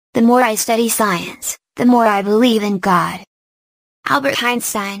The more I study science, the more I believe in God. Albert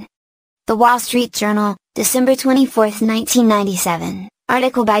Einstein. The Wall Street Journal, December 24, 1997,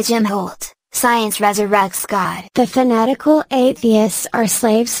 article by Jim Holt, Science Resurrects God. The fanatical atheists are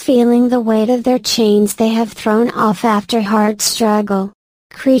slaves feeling the weight of their chains they have thrown off after hard struggle.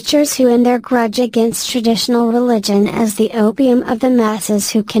 Creatures who end their grudge against traditional religion as the opium of the masses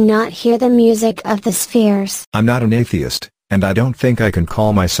who cannot hear the music of the spheres. I'm not an atheist, and I don't think I can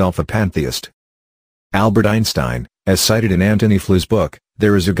call myself a pantheist. Albert Einstein, as cited in Antony Flou's book,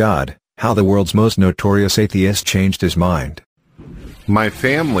 There Is a God, How the World's Most Notorious Atheist Changed His Mind. My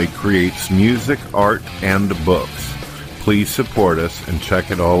family creates music, art, and books. Please support us and check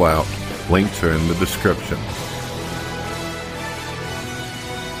it all out. Links are in the description.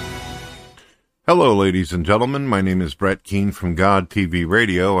 Hello, ladies and gentlemen. My name is Brett Keane from God TV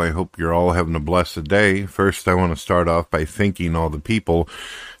Radio. I hope you're all having a blessed day. First, I want to start off by thanking all the people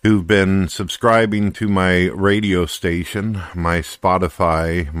who've been subscribing to my radio station, my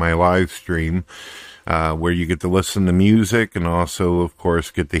Spotify, my live stream, where you get to listen to music and also, of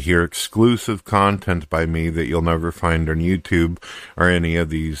course, get to hear exclusive content by me that you'll never find on YouTube or any of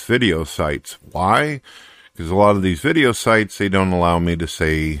these video sites. Why? Because a lot of these video sites, they don't allow me to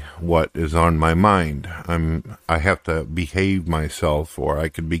say what is on my mind. I have to behave myself, or I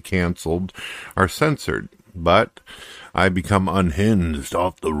could be canceled or censored. But I become unhinged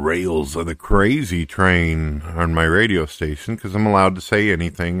off the rails of the crazy train on my radio station because I'm allowed to say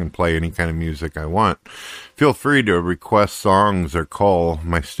anything and play any kind of music I want. Feel free to request songs or call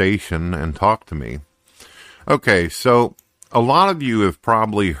my station and talk to me. Okay, so a lot of you have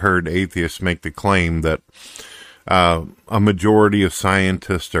probably heard atheists make the claim that a majority of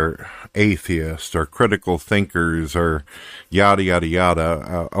scientists are atheists or critical thinkers or yada, yada,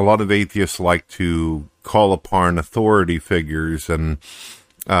 yada. A lot of atheists like to call upon authority figures and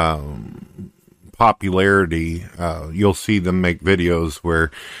popularity. You'll see them make videos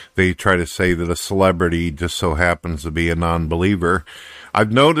where they try to say that a celebrity just so happens to be a non-believer.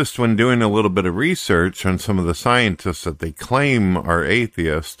 I've noticed when doing a little bit of research on some of the scientists that they claim are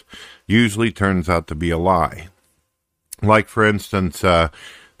atheists, usually turns out to be a lie. Like, for instance,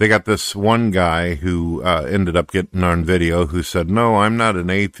 they got this one guy who ended up getting on video who said, no, I'm not an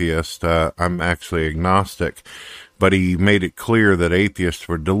atheist, I'm actually agnostic. But he made it clear that atheists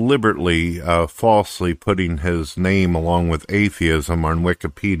were deliberately, falsely putting his name along with atheism on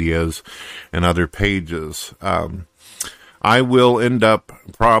Wikipedia's and other pages. I will end up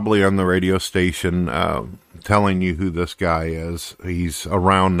probably on the radio station telling you who this guy is. He's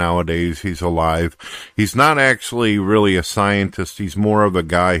around nowadays. He's alive. He's not actually really a scientist. He's more of a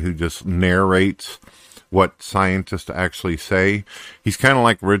guy who just narrates what scientists actually say. He's kind of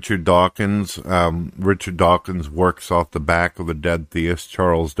like Richard Dawkins. Richard Dawkins works off the back of a dead theist,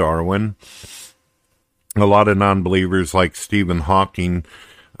 Charles Darwin. A lot of non-believers like Stephen Hawking,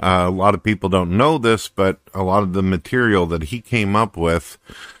 a lot of people don't know this, but a lot of the material that he came up with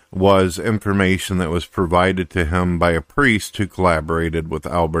was information that was provided to him by a priest who collaborated with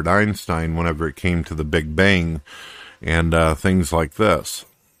Albert Einstein whenever it came to the Big Bang and things like this.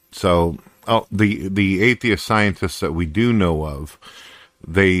 So the atheist scientists that we do know of,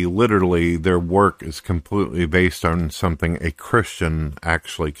 they literally, their work is completely based on something a Christian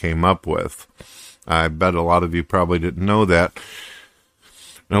actually came up with. I bet a lot of you probably didn't know that.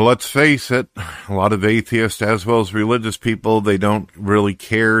 Now, let's face it, a lot of atheists, as well as religious people, they don't really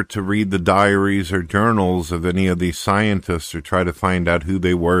care to read the diaries or journals of any of these scientists or try to find out who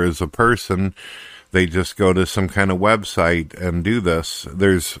they were as a person. They just go to some kind of website and do this.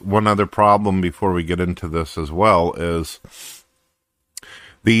 There's one other problem before we get into this as well, is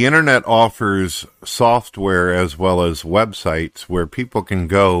the internet offers software as well as websites where people can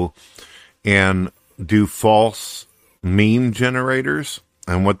go and do false meme generators.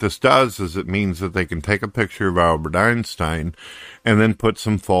 And what this does is it means that they can take a picture of Albert Einstein and then put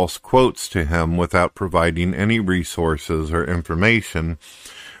some false quotes to him without providing any resources or information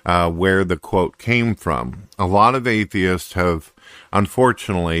where the quote came from. A lot of atheists have,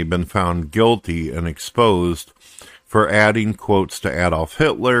 unfortunately, been found guilty and exposed for adding quotes to Adolf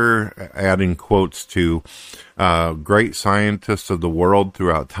Hitler, adding quotes to great scientists of the world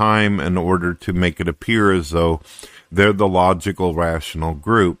throughout time in order to make it appear as though they're the logical, rational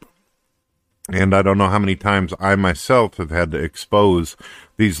group. And I don't know how many times I myself have had to expose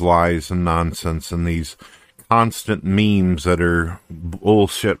these lies and nonsense and these constant memes that are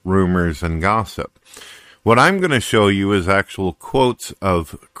bullshit rumors and gossip. What I'm going to show you is actual quotes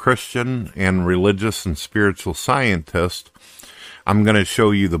of Christian and religious and spiritual scientists. I'm going to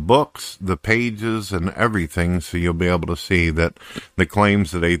show you the books, the pages, and everything, so you'll be able to see that the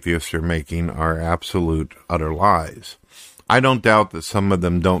claims that atheists are making are absolute, utter lies. I don't doubt that some of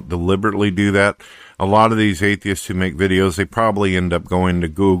them don't deliberately do that. A lot of these atheists who make videos, they probably end up going to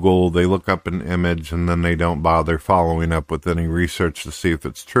Google, they look up an image, and then they don't bother following up with any research to see if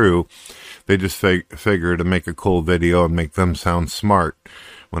it's true. They just figure to make a cool video and make them sound smart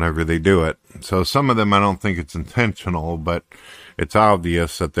whenever they do it. So some of them, I don't think it's intentional, but it's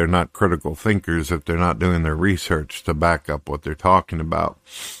obvious that they're not critical thinkers if they're not doing their research to back up what they're talking about.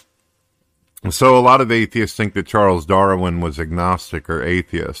 So a lot of atheists think that Charles Darwin was agnostic or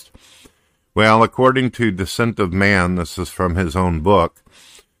atheist. Well, according to Descent of Man, this is from his own book,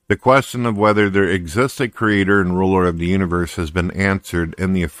 the question of whether there exists a creator and ruler of the universe has been answered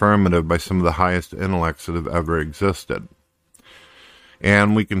in the affirmative by some of the highest intellects that have ever existed.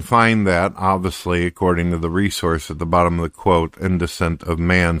 And we can find that, obviously, according to the resource at the bottom of the quote, in Descent of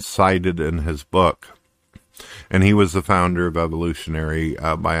Man, cited in his book. And he was the founder of evolutionary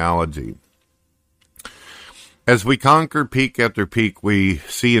biology. As we conquer peak after peak, we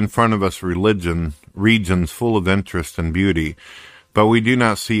see in front of us regions full of interest and beauty, but we do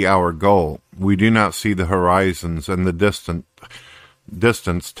not see our goal. We do not see the horizons and the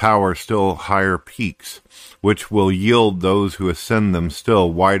distance tower still higher peaks, which will yield those who ascend them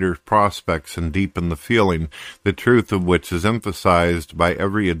still wider prospects and deepen the feeling, the truth of which is emphasized by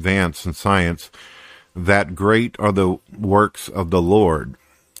every advance in science, that great are the works of the Lord.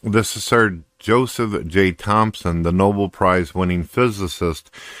 This is Sir Joseph J. Thomson, the Nobel Prize-winning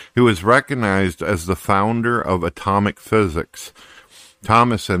physicist, who is recognized as the founder of atomic physics.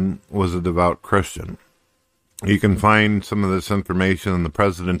 Thomson was a devout Christian. You can find some of this information in the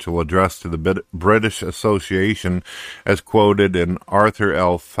presidential address to the British Association as quoted in Arthur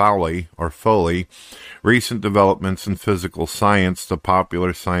L. Foley, Recent Developments in Physical Science, the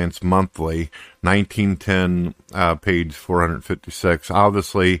Popular Science Monthly, 1910, page 456.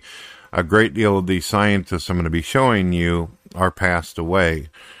 Obviously, a great deal of these scientists I'm going to be showing you are passed away.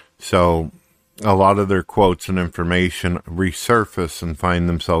 So a lot of their quotes and information resurface and find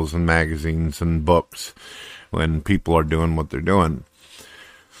themselves in magazines and books when people are doing what they're doing.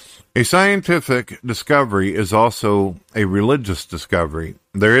 A scientific discovery is also a religious discovery.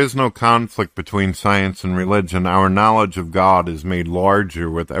 There is no conflict between science and religion. Our knowledge of God is made larger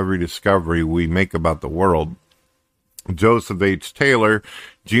with every discovery we make about the world. Joseph H. Taylor,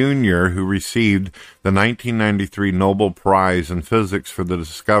 Jr., who received the 1993 Nobel Prize in Physics for the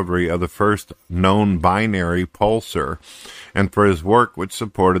discovery of the first known binary pulsar, and for his work which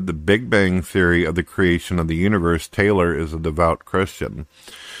supported the Big Bang theory of the creation of the universe. Taylor is a devout Christian.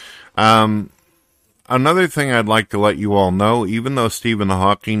 Another thing I'd like to let you all know, even though Stephen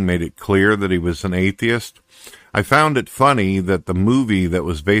Hawking made it clear that he was an atheist, I found it funny that the movie that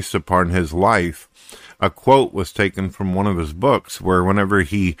was based upon his life, a quote was taken from one of his books where whenever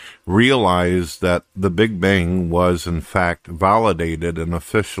he realized that the Big Bang was in fact validated and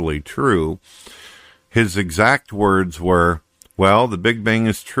officially true, his exact words were, well, the Big Bang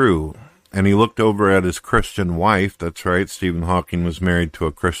is true. And he looked over at his Christian wife, that's right, Stephen Hawking was married to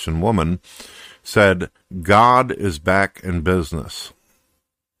a Christian woman, said, God is back in business.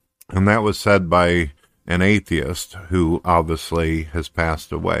 And that was said by an atheist who obviously has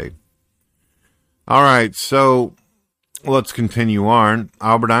passed away. All right, so let's continue on.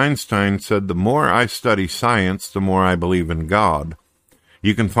 Albert Einstein said, the more I study science, the more I believe in God.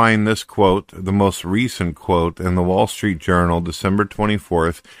 You can find this quote, the most recent quote, in the Wall Street Journal, December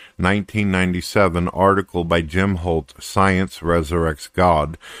 24th, 1997, article by Jim Holt, Science Resurrects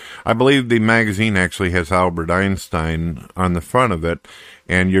God. I believe the magazine actually has Albert Einstein on the front of it,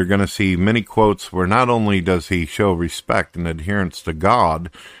 and you're going to see many quotes where not only does he show respect and adherence to God,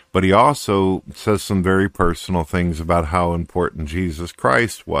 but he also says some very personal things about how important Jesus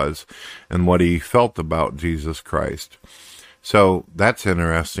Christ was and what he felt about Jesus Christ. So that's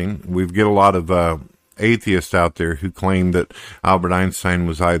interesting. We get a lot of atheists out there who claim that Albert Einstein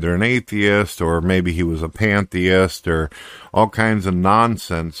was either an atheist or maybe he was a pantheist or all kinds of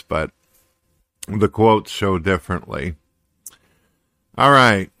nonsense, but the quotes show differently. All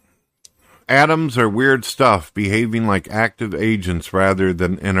right. Atoms are weird stuff, behaving like active agents rather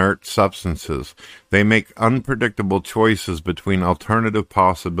than inert substances. They make unpredictable choices between alternative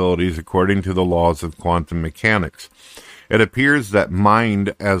possibilities according to the laws of quantum mechanics. It appears that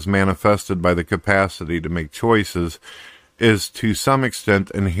mind, as manifested by the capacity to make choices, is to some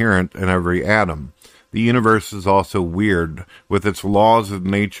extent inherent in every atom. The universe is also weird, with its laws of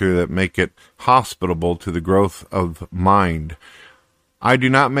nature that make it hospitable to the growth of mind. I do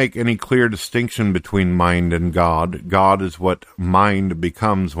not make any clear distinction between mind and God. God is what mind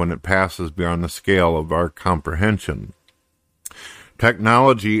becomes when it passes beyond the scale of our comprehension.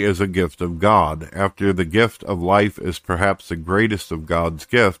 Technology is a gift of God. After the gift of life is perhaps the greatest of God's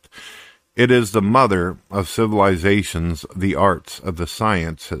gift, it is the mother of civilizations, the arts, of the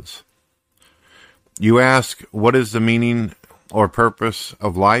sciences. You ask, what is the meaning or purpose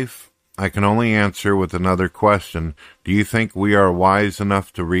of life? I can only answer with another question. Do you think we are wise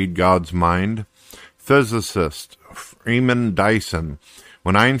enough to read God's mind? Physicist Freeman Dyson.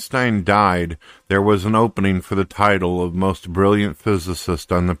 When Einstein died, there was an opening for the title of most brilliant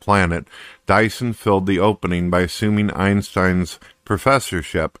physicist on the planet. Dyson filled the opening by assuming Einstein's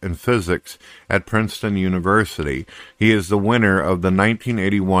professorship in physics at Princeton University. He is the winner of the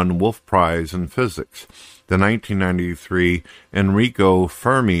 1981 Wolf Prize in Physics, the 1993 Enrico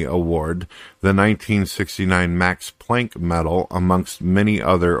Fermi Award, the 1969 Max Planck Medal, amongst many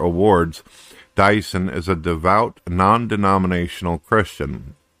other awards. Dyson is a devout, non-denominational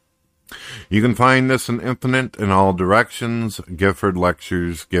Christian. You can find this in Infinite in All Directions, Gifford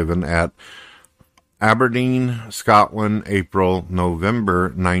Lectures given at Aberdeen, Scotland, November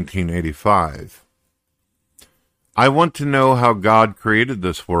 1985. I want to know how God created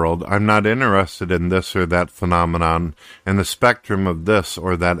this world. I'm not interested in this or that phenomenon and the spectrum of this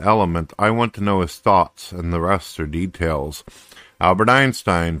or that element. I want to know his thoughts, and the rest are details. Albert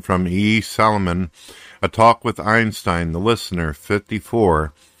Einstein, from E. Salomon, A Talk with Einstein, the Listener,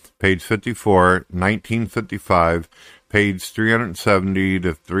 54, page 54, 1955, page 370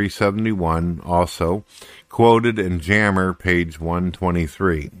 to 371, also quoted in Jammer, page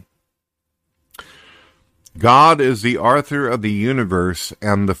 123. God is the author of the universe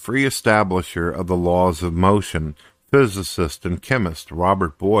and the free establisher of the laws of motion. Physicist and chemist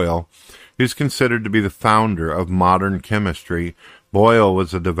Robert Boyle, who's considered to be the founder of modern chemistry. Boyle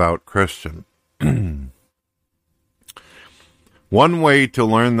was a devout Christian. One way to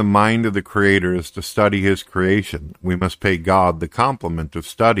learn the mind of the Creator is to study His creation. We must pay God the compliment of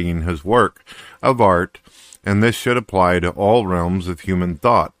studying His work of art, and this should apply to all realms of human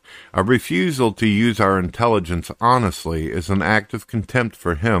thought. A refusal to use our intelligence honestly is an act of contempt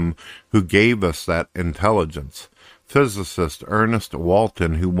for Him who gave us that intelligence. Physicist Ernest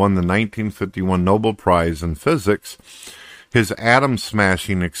Walton, who won the 1951 Nobel Prize in Physics, his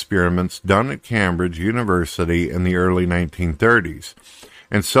atom-smashing experiments done at Cambridge University in the early 1930s,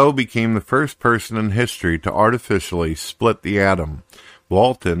 and so became the first person in history to artificially split the atom.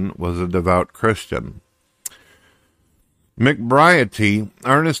 Walton was a devout Christian. McBriety,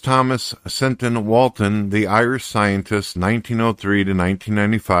 Ernest Thomas Sinton Walton, the Irish scientist, 1903 to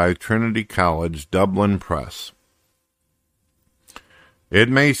 1995, Trinity College, Dublin Press. It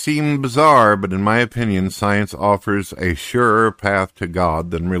may seem bizarre, but in my opinion, science offers a surer path to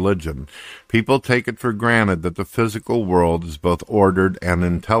God than religion. People take it for granted that the physical world is both ordered and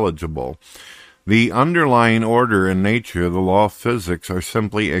intelligible. The underlying order in nature, the law of physics, are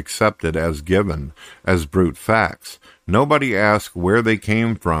simply accepted as given, as brute facts. Nobody asks where they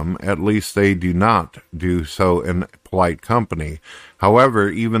came from, at least they do not do so in polite company. However,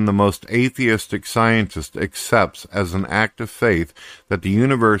 even the most atheistic scientist accepts as an act of faith that the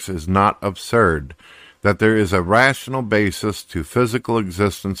universe is not absurd, that there is a rational basis to physical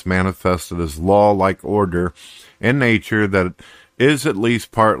existence manifested as law-like order in nature that is at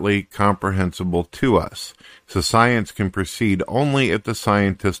least partly comprehensible to us. So science can proceed only if the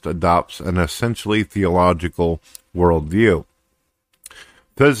scientist adopts an essentially theological worldview.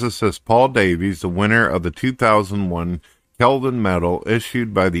 Physicist Paul Davies, the winner of the 2001 Kelvin Medal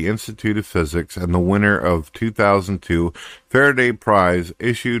issued by the Institute of Physics and the winner of 2002 Faraday Prize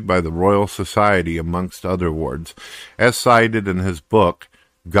issued by the Royal Society, amongst other awards, as cited in his book,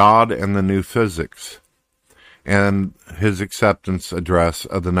 God and the New Physics, and his acceptance address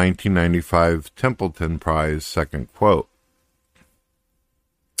of the 1995 Templeton Prize, second quote.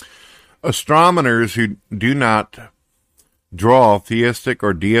 Astronomers who do not draw theistic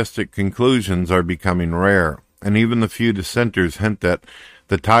or deistic conclusions are becoming rare, and even the few dissenters hint that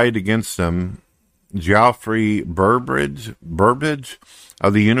the tide against them. Geoffrey Burbidge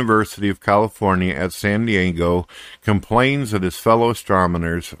of the University of California at San Diego complains that his fellow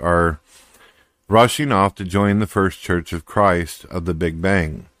astronomers are rushing off to join the First Church of Christ of the Big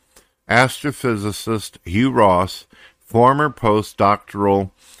Bang. Astrophysicist Hugh Ross, former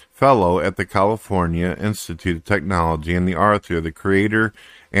postdoctoral fellow at the California Institute of Technology and the author of The Creator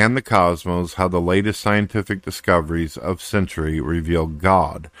and the Cosmos, How the Latest Scientific Discoveries of Century Reveal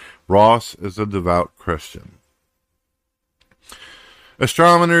God. Ross is a devout Christian.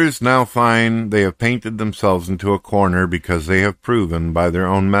 Astronomers now find they have painted themselves into a corner because they have proven by their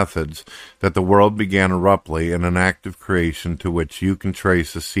own methods that the world began abruptly in an act of creation to which you can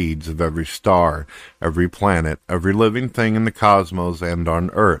trace the seeds of every star, every planet, every living thing in the cosmos and on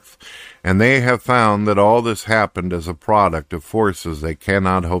Earth. And they have found that all this happened as a product of forces they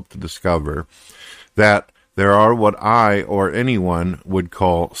cannot hope to discover, that there are what I or anyone would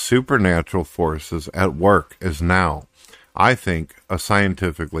call supernatural forces at work as now. I think, a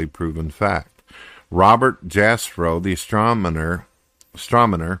scientifically proven fact. Robert Jastrow, the astronomer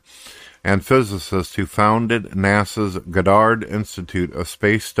and physicist who founded NASA's Goddard Institute of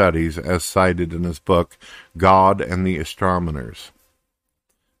Space Studies, as cited in his book, God and the Astronomers.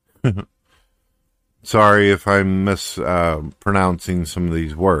 Sorry if I'm mispronouncing some of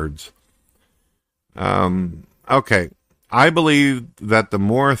these words. Okay. I believe that the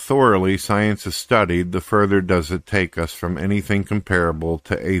more thoroughly science is studied, the further does it take us from anything comparable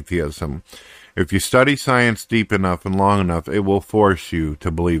to atheism. If you study science deep enough and long enough, it will force you to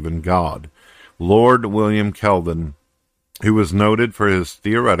believe in God. Lord William Kelvin, who was noted for his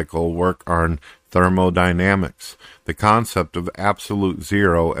theoretical work on thermodynamics, the concept of absolute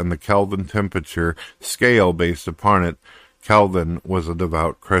zero, and the Kelvin temperature scale based upon it, Kelvin was a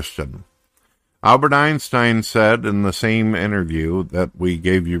devout Christian. Albert Einstein said in the same interview that we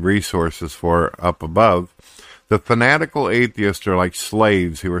gave you resources for up above, the fanatical atheists are like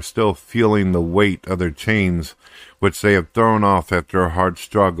slaves who are still feeling the weight of their chains, which they have thrown off after a hard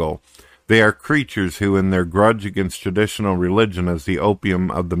struggle. They are creatures who, in their grudge against traditional religion as the opium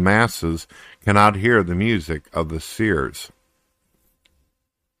of the masses, cannot hear the music of the seers.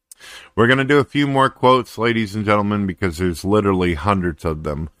 We're going to do a few more quotes, ladies and gentlemen, because there's literally hundreds of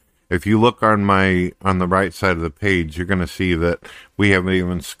them. If you look on the right side of the page, you're going to see that we haven't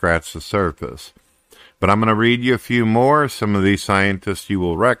even scratched the surface. But I'm going to read you a few more. Some of these scientists you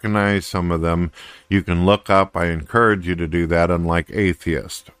will recognize. Some of them you can look up. I encourage you to do that, unlike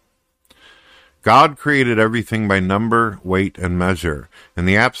atheists. God created everything by number, weight, and measure. In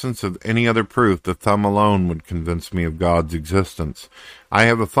the absence of any other proof, the thumb alone would convince me of God's existence. I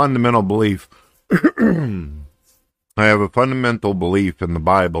have a fundamental belief in the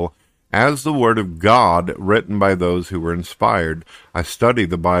Bible as the Word of God written by those who were inspired. I study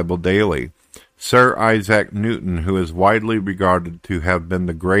the Bible daily. Sir Isaac Newton, who is widely regarded to have been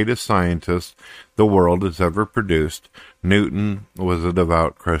the greatest scientist the world has ever produced, Newton was a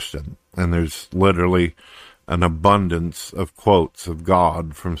devout Christian. And there's literally an abundance of quotes of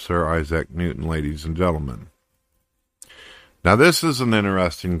God from Sir Isaac Newton, ladies and gentlemen. Now, this is an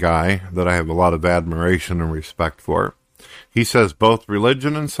interesting guy that I have a lot of admiration and respect for. He says both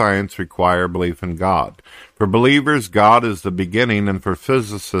religion and science require belief in God. For believers, God is the beginning, and for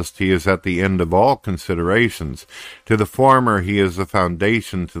physicists, he is at the end of all considerations. To the former, he is the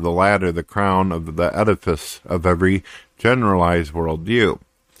foundation, to the latter, the crown of the edifice of every generalized worldview.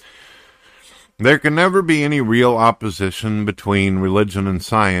 There can never be any real opposition between religion and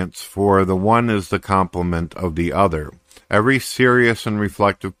science, for the one is the complement of the other. Every serious and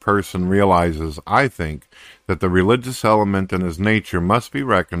reflective person realizes, I think, that the religious element in his nature must be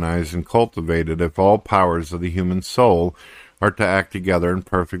recognized and cultivated if all powers of the human soul are to act together in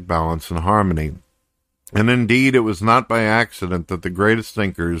perfect balance and harmony. And indeed, it was not by accident that the greatest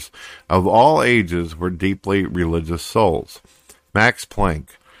thinkers of all ages were deeply religious souls. Max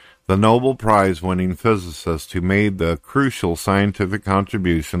Planck, the Nobel Prize-winning physicist who made the crucial scientific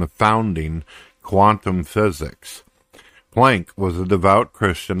contribution of founding quantum physics. Planck was a devout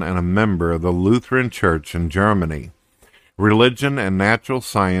Christian and a member of the Lutheran Church in Germany. Religion and Natural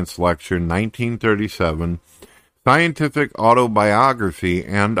Science Lecture, 1937, Scientific Autobiography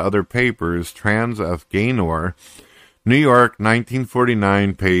and Other Papers, Trans F. Gaynor, New York,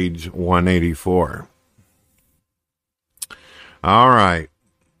 1949, page 184. All right.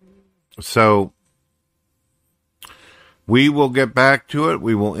 So, we will get back to it.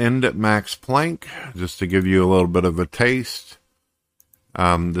 We will end at Max Planck, just to give you a little bit of a taste.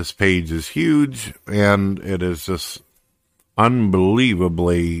 This page is huge, and it is just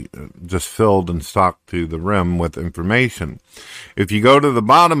unbelievably just filled and stocked to the rim with information. If you go to the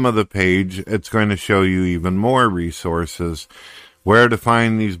bottom of the page, it's going to show you even more resources, where to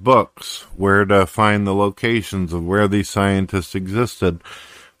find these books, where to find the locations of where these scientists existed,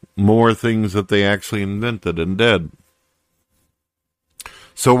 more things that they actually invented and did.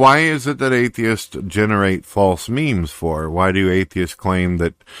 So why is it that atheists generate false memes for? Why do atheists claim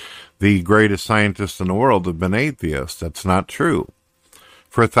that the greatest scientists in the world have been atheists? That's not true.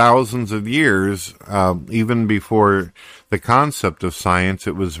 For thousands of years, even before the concept of science,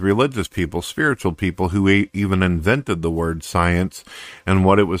 it was religious people, spiritual people, who even invented the word science and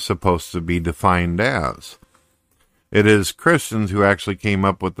what it was supposed to be defined as. It is Christians who actually came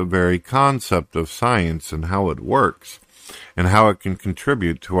up with the very concept of science and how it works and how it can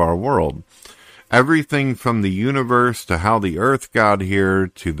contribute to our world. Everything from the universe to how the earth got here,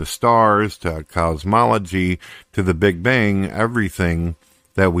 to the stars, to cosmology, to the Big Bang, everything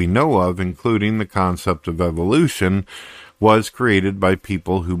that we know of, including the concept of evolution, was created by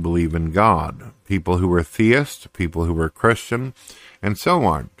people who believe in God, people who were theists, people who were Christian, and so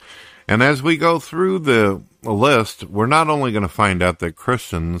on. And as we go through the list, we're not only going to find out that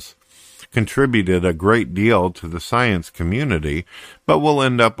Christians contributed a great deal to the science community, but we'll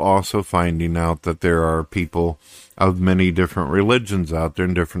end up also finding out that there are people of many different religions out there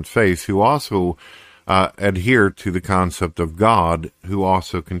and different faiths who also adhere to the concept of God, who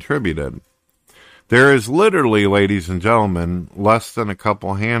also contributed. There is literally, ladies and gentlemen, less than a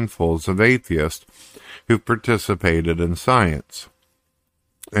couple handfuls of atheists who participated in science.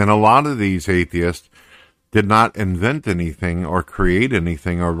 And a lot of these atheists did not invent anything or create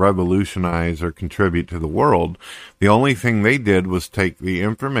anything or revolutionize or contribute to the world. The only thing they did was take the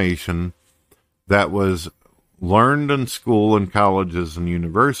information that was learned in school and colleges and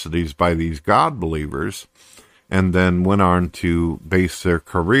universities by these God believers, and then went on to base their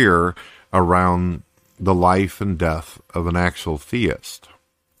career around the life and death of an actual theist.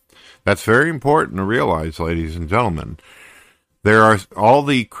 That's very important to realize, ladies and gentlemen. There are all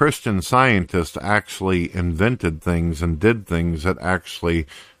the Christian scientists actually invented things and did things that actually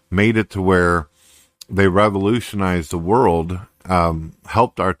made it to where they revolutionized the world,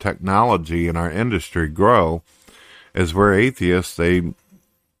 helped our technology and our industry grow. As we're atheists, can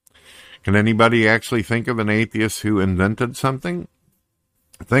anybody actually think of an atheist who invented something?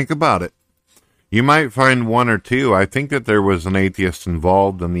 Think about it. You might find one or two. I think that there was an atheist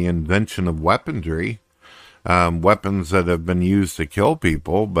involved in the invention of weaponry. Weapons that have been used to kill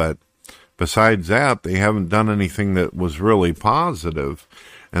people, but besides that, they haven't done anything that was really positive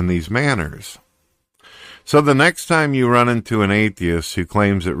in these manners. So the next time you run into an atheist who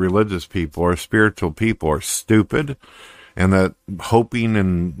claims that religious people or spiritual people are stupid and that hoping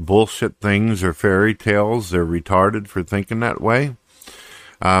in bullshit things or fairy tales, they're retarded for thinking that way.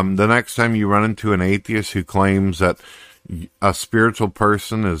 The next time you run into an atheist who claims that a spiritual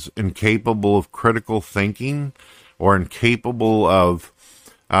person is incapable of critical thinking or incapable of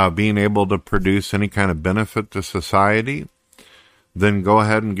being able to produce any kind of benefit to society, then go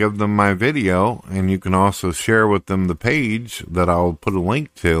ahead and give them my video, and you can also share with them the page that I'll put a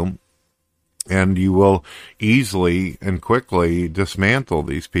link to, and you will easily and quickly dismantle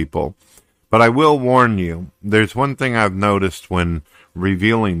these people. But I will warn you, there's one thing I've noticed when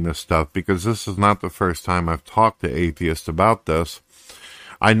revealing this stuff, because this is not the first time I've talked to atheists about this.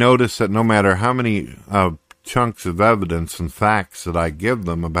 I notice that no matter how many chunks of evidence and facts that I give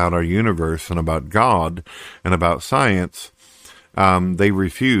them about our universe and about God and about science, they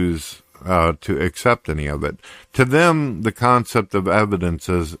refuse to accept any of it. To them, the concept of evidence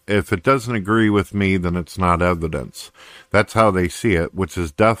is, if it doesn't agree with me, then it's not evidence. That's how they see it, which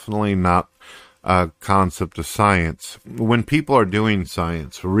is definitely not a concept of science. When people are doing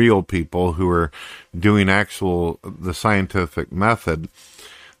science, real people who are doing the scientific method,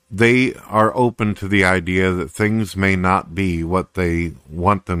 they are open to the idea that things may not be what they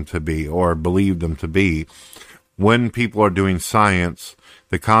want them to be or believe them to be. When people are doing science,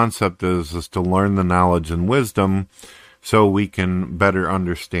 the concept is to learn the knowledge and wisdom so we can better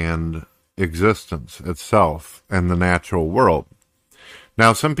understand existence itself and the natural world.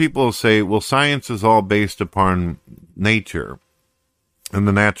 Now, some people will say, well, science is all based upon nature and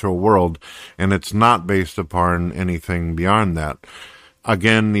the natural world, and it's not based upon anything beyond that.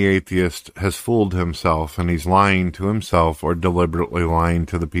 Again, the atheist has fooled himself, and he's lying to himself or deliberately lying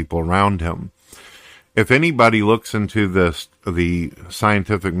to the people around him. If anybody looks into the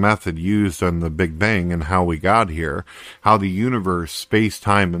scientific method used on the Big Bang and how we got here, how the universe, space,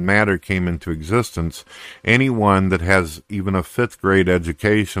 time, and matter came into existence, anyone that has even a 5th grade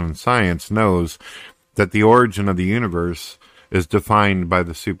education in science knows that the origin of the universe is defined by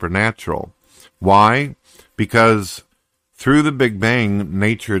the supernatural. Why? Because through the Big Bang,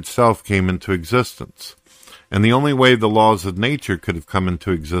 nature itself came into existence. And the only way the laws of nature could have come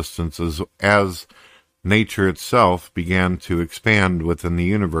into existence is as nature itself began to expand within the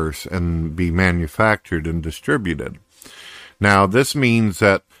universe and be manufactured and distributed. Now, this means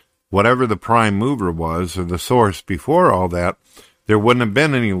that whatever the prime mover was, or the source before all that, there wouldn't have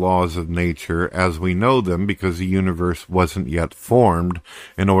been any laws of nature as we know them because the universe wasn't yet formed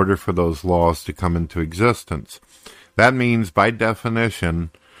in order for those laws to come into existence. That means, by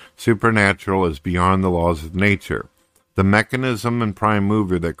definition, supernatural is beyond the laws of nature. The mechanism and prime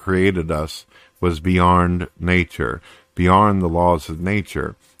mover that created us was beyond nature, beyond the laws of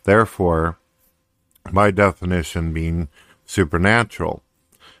nature. Therefore, by definition, being supernatural.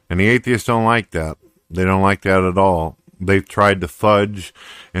 And the atheists don't like that. They don't like that at all. They've tried to fudge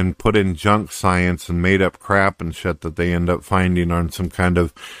and put in junk science and made up crap and shit that they end up finding on some kind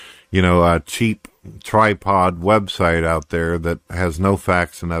of, cheap tripod website out there that has no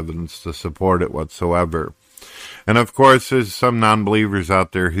facts and evidence to support it whatsoever. And of course, there's some non-believers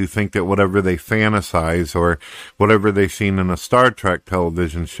out there who think that whatever they fantasize or whatever they've seen in a Star Trek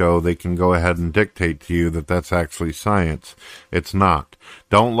television show, they can go ahead and dictate to you that that's actually science. It's not.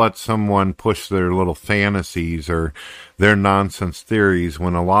 Don't let someone push their little fantasies or their nonsense theories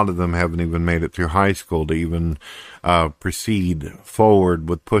when a lot of them haven't even made it through high school to even proceed forward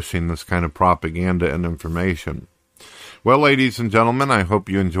with pushing this kind of propaganda and information. Well, ladies and gentlemen, I hope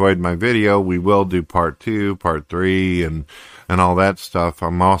you enjoyed my video. We will do part 2, part 3, and all that stuff.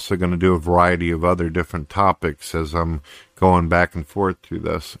 I'm also going to do a variety of other different topics as I'm going back and forth through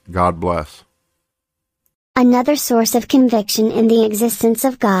this. God bless. Another source of conviction in the existence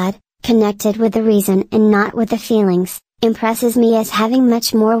of God, connected with the reason and not with the feelings, impresses me as having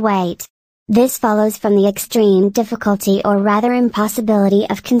much more weight. This follows from the extreme difficulty or rather impossibility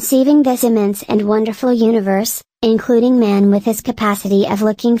of conceiving this immense and wonderful universe, including man with his capacity of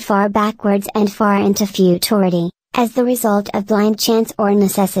looking far backwards and far into futurity, as the result of blind chance or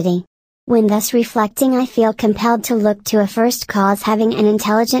necessity. When thus reflecting, I feel compelled to look to a first cause having an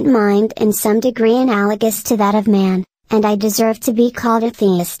intelligent mind in some degree analogous to that of man, and I deserve to be called a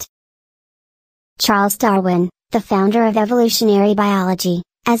theist. Charles Darwin, the founder of evolutionary biology,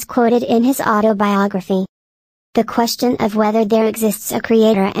 as quoted in his autobiography. The question of whether there exists a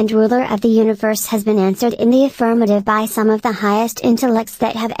creator and ruler of the universe has been answered in the affirmative by some of the highest intellects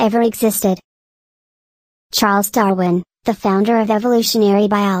that have ever existed. Charles Darwin, the founder of evolutionary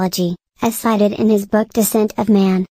biology, as cited in his book Descent of Man,